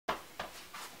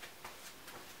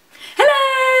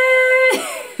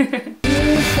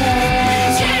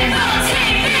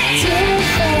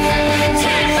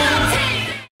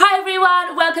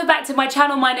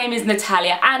my name is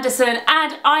Natalia Anderson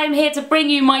and I am here to bring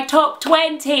you my top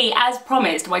 20, as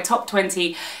promised, my top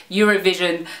 20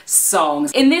 Eurovision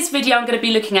songs. In this video I'm going to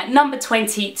be looking at number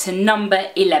 20 to number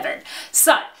 11.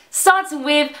 So, starting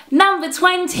with number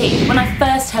 20. When I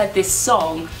first heard this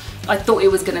song, I thought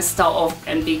it was going to start off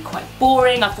and be quite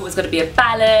boring. I thought it was going to be a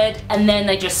ballad, and then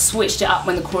they just switched it up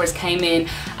when the chorus came in,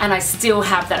 and I still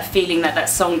have that feeling that that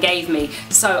song gave me.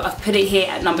 So I've put it here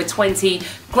at number 20.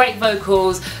 Great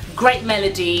vocals, great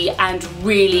melody, and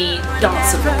really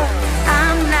danceable.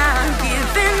 I'm not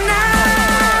giving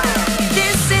up.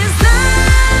 This is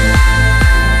love,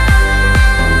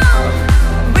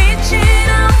 reaching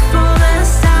out for the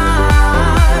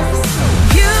stars.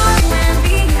 You and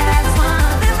me as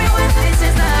one, everywhere. This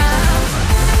is love.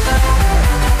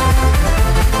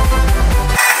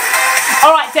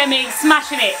 All right, Demi,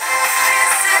 smashing it.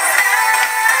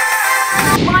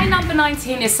 My number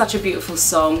 19 is such a beautiful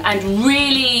song and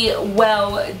really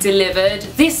well delivered.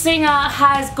 This singer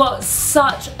has got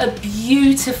such a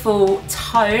beautiful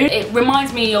tone. It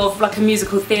reminds me of like a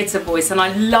musical theatre voice, and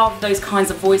I love those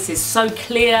kinds of voices. So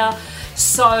clear,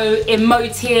 so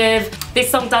emotive. This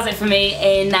song does it for me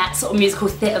in that sort of musical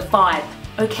theatre vibe,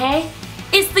 okay?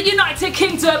 It's the United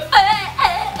Kingdom.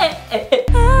 I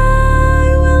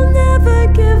will never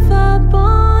give up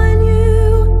on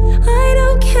you. I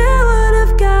don't care what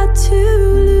I've got to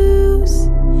lose.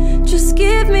 Just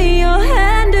give me your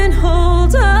hand and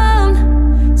hold on.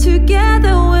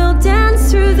 Together we'll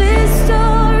dance through this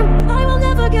storm. I will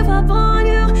never give up on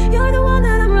you. You're the one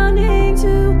that I'm running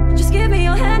to. Just give me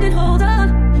your hand and hold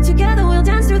on. Together we'll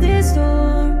dance through this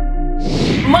storm.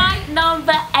 My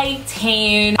number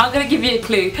 18. I'm gonna give you a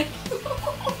clue.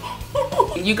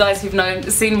 You guys who've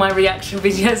seen my reaction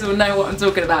videos will know what I'm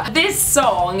talking about. This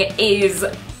song is,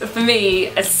 for me,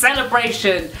 a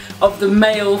celebration of the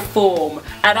male form,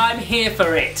 and I'm here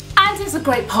for it. And it's a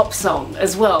great pop song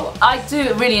as well. I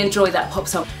do really enjoy that pop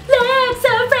song. Look so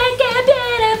freaking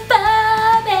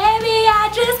beautiful, baby,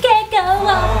 I just can't go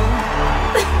on.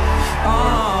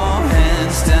 All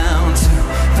hands down to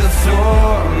the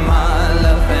floor, my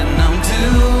love, and I'm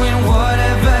doing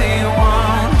whatever you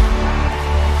want.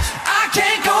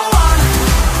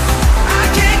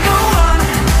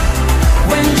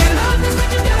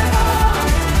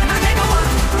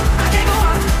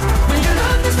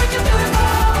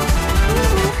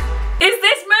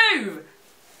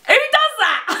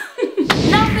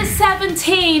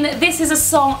 This is a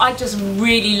song I just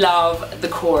really love the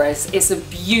chorus. It's a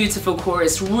beautiful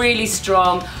chorus, really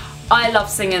strong. I love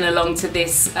singing along to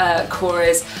this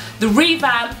chorus. The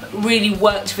revamp really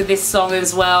worked for this song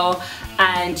as well,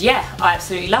 and yeah, I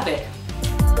absolutely love it.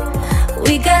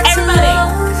 We got Everybody. to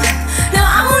love. Now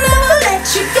I will never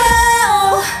let you go.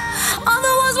 All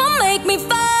the words won't make me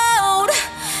fold.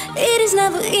 It is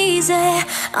never easy.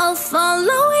 I'll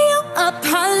follow you up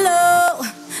hello.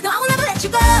 No, I will never let you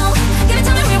go. Give it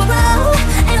to me, we will grow.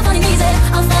 Ain't no funny easy.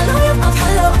 I'll follow you up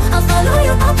hello. I'll follow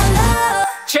you up hello.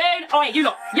 Tune. Oh wait, you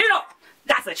lot.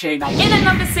 That's a tune, mate. In at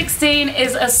number 16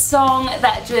 is a song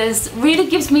that just really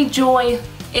gives me joy.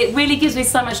 It really gives me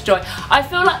so much joy. I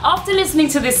feel like after listening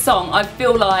to this song, I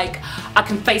feel like I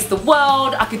can face the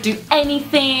world, I could do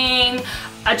anything.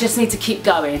 I just need to keep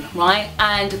going, right?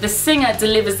 And the singer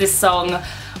delivers this song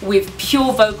with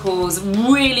pure vocals,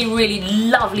 really, really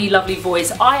lovely, lovely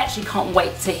voice. I actually can't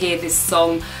wait to hear this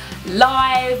song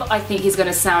live. I think he's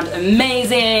gonna sound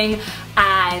amazing.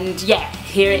 And yeah,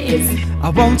 here it is. I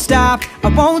won't stop,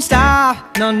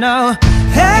 no, no.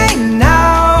 Hey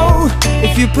now,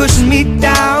 if you're pushing me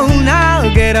down,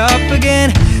 I'll get up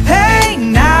again. Hey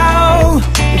now,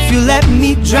 if you let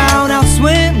me drown, I'll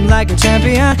swim like a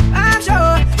champion. I'm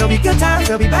sure there'll be good times,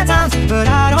 there'll be bad times, but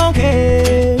I don't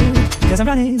care, cause I'm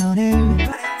running on it.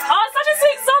 Oh, it's such a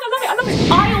sweet song, I love it, I love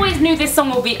it. I always knew this song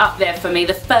would be up there for me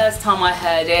the first time I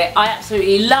heard it. I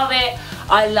absolutely love it.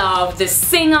 I love the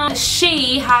singer.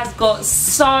 She has got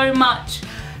so much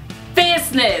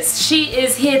fierceness. She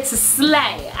is here to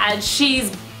slay, and she's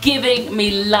giving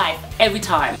me life every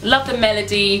time. Love the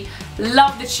melody,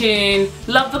 love the tune,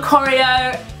 love the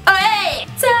choreo. Hey!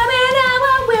 Tell me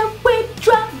now, will we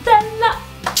drop the love?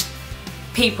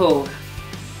 People,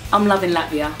 I'm loving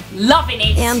Latvia. Loving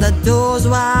it! And the door's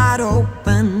wide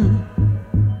open.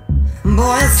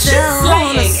 Boy, She's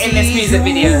slaying in this music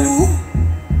video.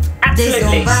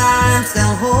 Absolutely.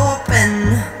 Still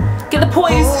hoping. Get the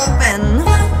poise.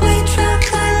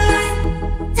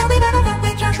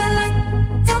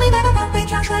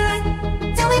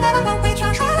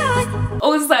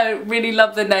 Also, really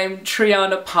love the name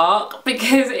Triana Park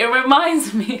because it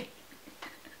reminds me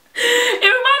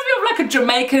of like a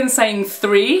Jamaican saying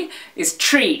three is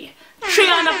tree.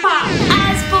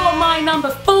 As for my number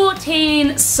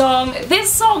 14 song,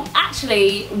 this song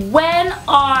actually, when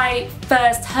I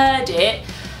first heard it,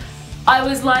 I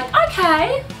was like,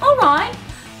 okay, alright.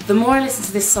 The more I listen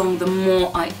to this song, the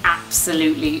more I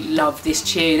absolutely love this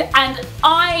tune. And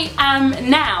I am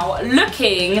now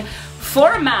looking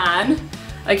for a man,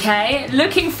 okay,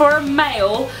 looking for a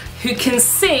male who can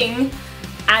sing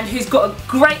and who's got a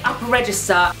great upper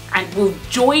register and will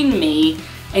join me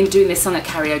in doing this song at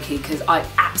karaoke, because I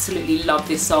absolutely love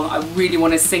this song. I really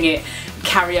want to sing it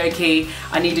karaoke.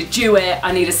 I need a duet,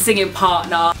 I need a singing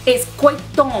partner. It's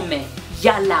Coitome,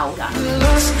 Ya Laura.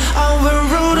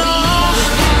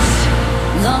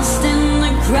 Lost in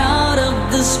the crowd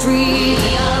of the street,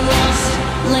 we are lost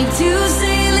like two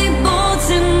sailing boats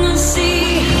in the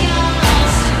sea. We are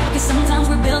lost, 'cause sometimes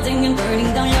we're building and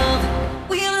burning down love.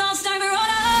 We are lost time to run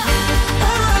up.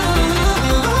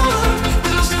 We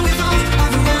lost and we found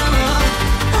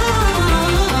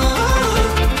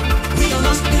we are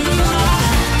lost in the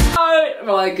run.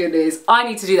 Oh my goodness, I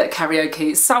need to do that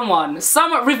karaoke. Someone,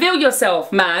 reveal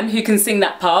yourself, man, who can sing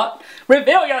that part.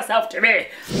 Reveal yourself to me.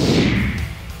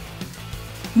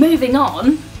 Moving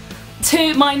on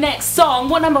to my next song.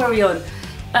 What number are we on?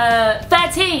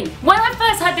 13. When I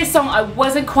first heard this song, I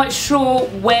wasn't quite sure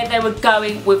where they were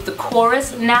going with the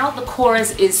chorus. Now the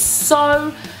chorus is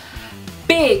so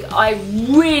big. I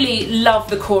really love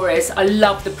the chorus. I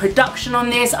love the production on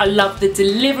this. I love the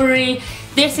delivery.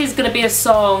 This is going to be a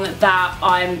song that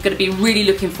I'm going to be really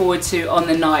looking forward to on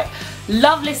the night.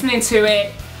 Love listening to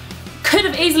it. Could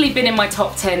have easily been in my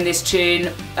top 10, this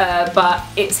tune, but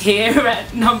it's here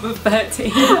at number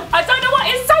 13. I don't know why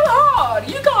it's so hard.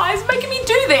 You guys making me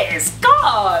do this.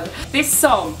 God. This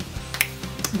song,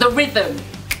 the rhythm,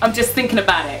 I'm just thinking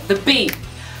about it. The beat,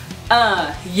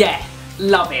 yeah,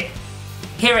 love it.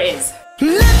 Here it is.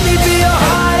 Let me be your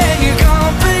heart and your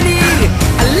company.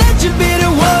 I let you be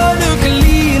the one who can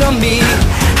lean on me.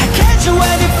 I catch you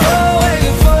when you fall and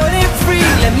you're falling free.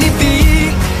 Let me be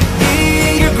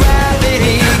your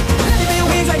gravity. Let me be your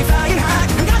wings when you're flying high.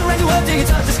 I'm gonna ride you up till you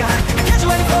touch the sky. I catch you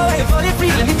when you fall and you're falling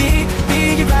free. Let me be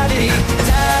your gravity.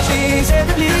 Attach me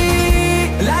inseparably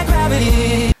like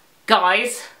gravity.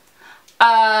 Guys,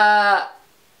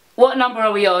 what number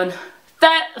are we on?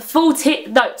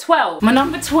 12. My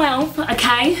number 12,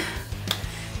 okay,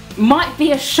 might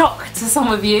be a shock to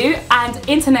some of you, and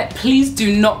internet, please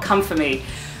do not come for me.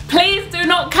 Please do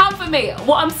not come for me.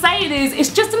 What I'm saying is, it's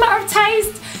just a matter of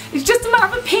taste, it's just a matter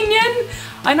of opinion.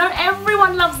 I know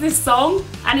everyone loves this song,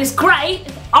 and it's great.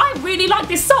 I really like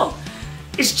this song.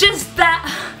 It's just that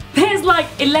there's like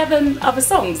 11 other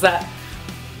songs that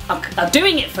are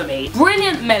doing it for me.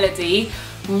 Brilliant melody,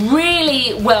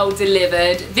 really well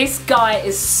delivered. This guy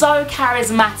is so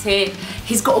charismatic.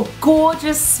 He's got a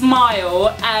gorgeous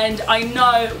smile, and I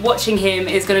know watching him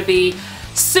is going to be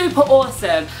super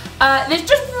awesome. There's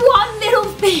just one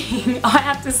little thing I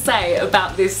have to say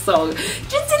about this song.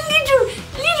 Just a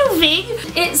little thing.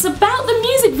 It's about the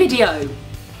music video.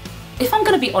 If I'm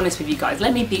going to be honest with you guys,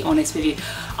 let me be honest with you.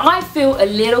 I feel a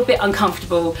little bit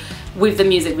uncomfortable with the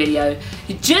music video.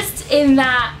 Just in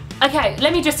that, okay,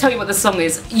 let me just tell you what the song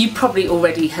is. You probably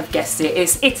already have guessed it.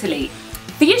 It's Italy.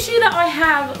 The issue that I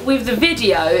have with the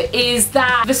video is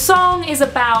that the song is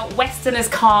about Westerners'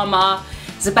 karma.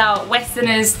 It's about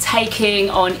Westerners taking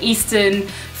on Eastern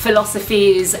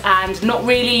philosophies and not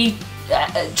really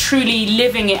truly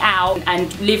living it out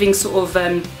and living sort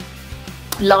of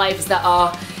lives that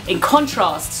are in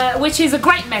contrast, which is a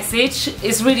great message,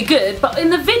 it's really good, but in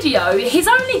the video he's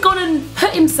only gone and put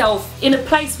himself in a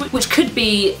place which could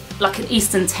be like an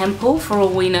Eastern temple for all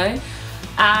we know,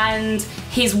 and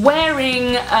he's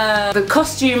wearing the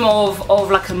costume of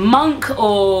like a monk,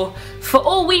 or for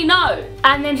all we know,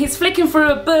 and then he's flicking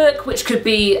through a book which could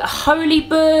be a holy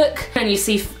book, and you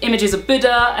see images of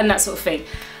Buddha and that sort of thing.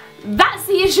 That's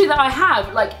the issue that I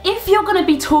have. Like, if you're going to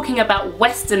be talking about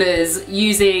Westerners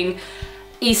using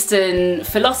Eastern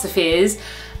philosophies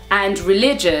and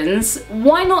religions,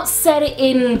 why not set it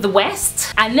in the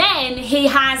West? And then he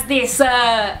has this,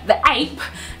 the ape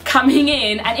coming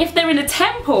in, and if they're in a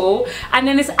temple and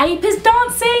then this ape is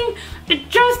dancing,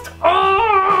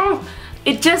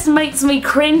 it just makes me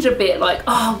cringe a bit, like,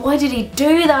 oh, why did he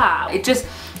do that? It just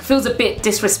feels a bit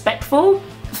disrespectful.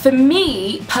 For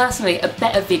me, personally, a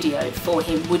better video for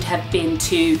him would have been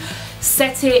to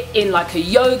set it in like a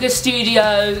yoga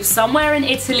studio somewhere in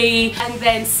Italy, and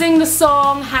then sing the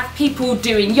song, have people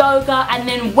doing yoga, and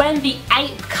then when the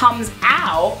ape comes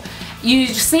out, you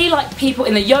see like people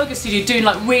in the yoga studio doing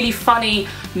like really funny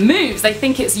moves. They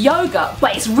think it's yoga,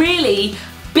 but it's really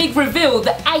big reveal,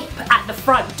 the ape at the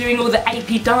front doing all the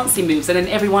apey dancing moves, and then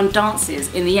everyone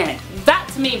dances in the end. That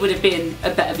to me would have been a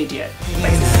better video.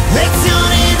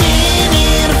 Lezioni di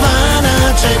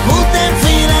Nirvana, c'è butta in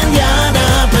fila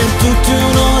indiana per tutti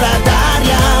un'ora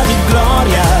d'aria di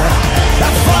gloria.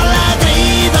 La folla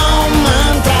grida un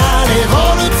mantra,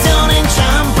 l'evoluzione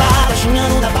inciampa. La scimmia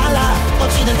nuda balla,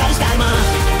 occidentali scalma,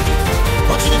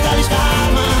 occidentali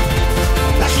scalma.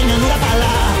 La scimmia nuda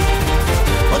balla,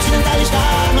 occidentali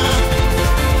scalma.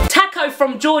 Taco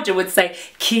from Georgia would say,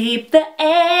 keep the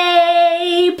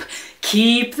ape,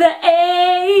 keep the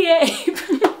ape.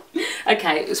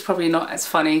 Okay, it was probably not as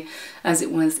funny as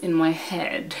it was in my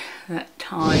head that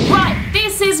time. Right,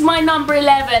 this is my number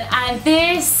 11, and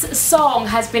this song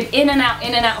has been in and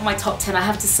out of my top 10. I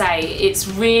have to say, it's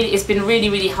been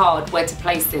really hard where to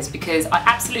place this because I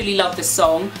absolutely love this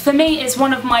song. For me, it's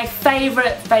one of my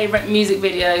favorite music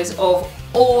videos of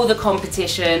all the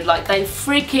competition. Like, they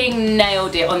freaking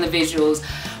nailed it on the visuals.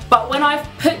 But when I've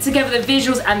put together the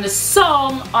visuals and the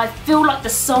song, I feel like the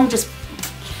song just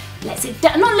lets it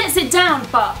down, not lets it down,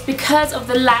 but because of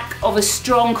the lack of a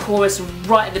strong chorus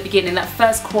right at the beginning, that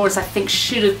first chorus I think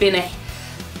should have been a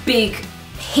big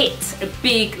hit, a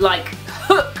big like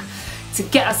hook to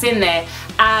get us in there.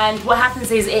 And what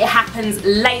happens is it happens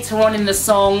later on in the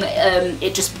song.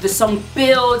 The song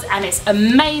builds and it's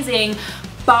amazing,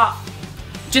 but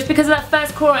just because of that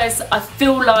first chorus, I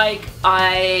feel like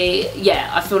I've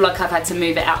had to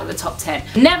move it out of the top 10.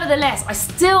 Nevertheless, I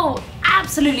still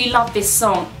absolutely love this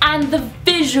song, and the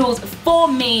visuals for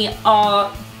me are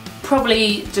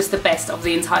probably just the best of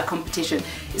the entire competition.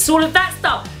 It's all of that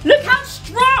stuff. Look how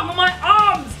strong are my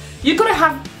arms! You've got to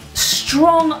have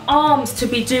strong arms to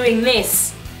be doing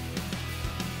this.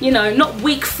 You know, not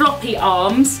weak floppy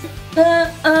arms.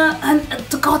 And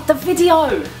God, the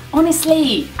video,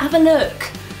 honestly, have a look.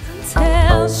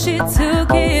 Till she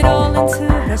took it all into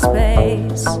her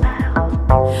space.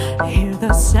 Hear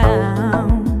the sound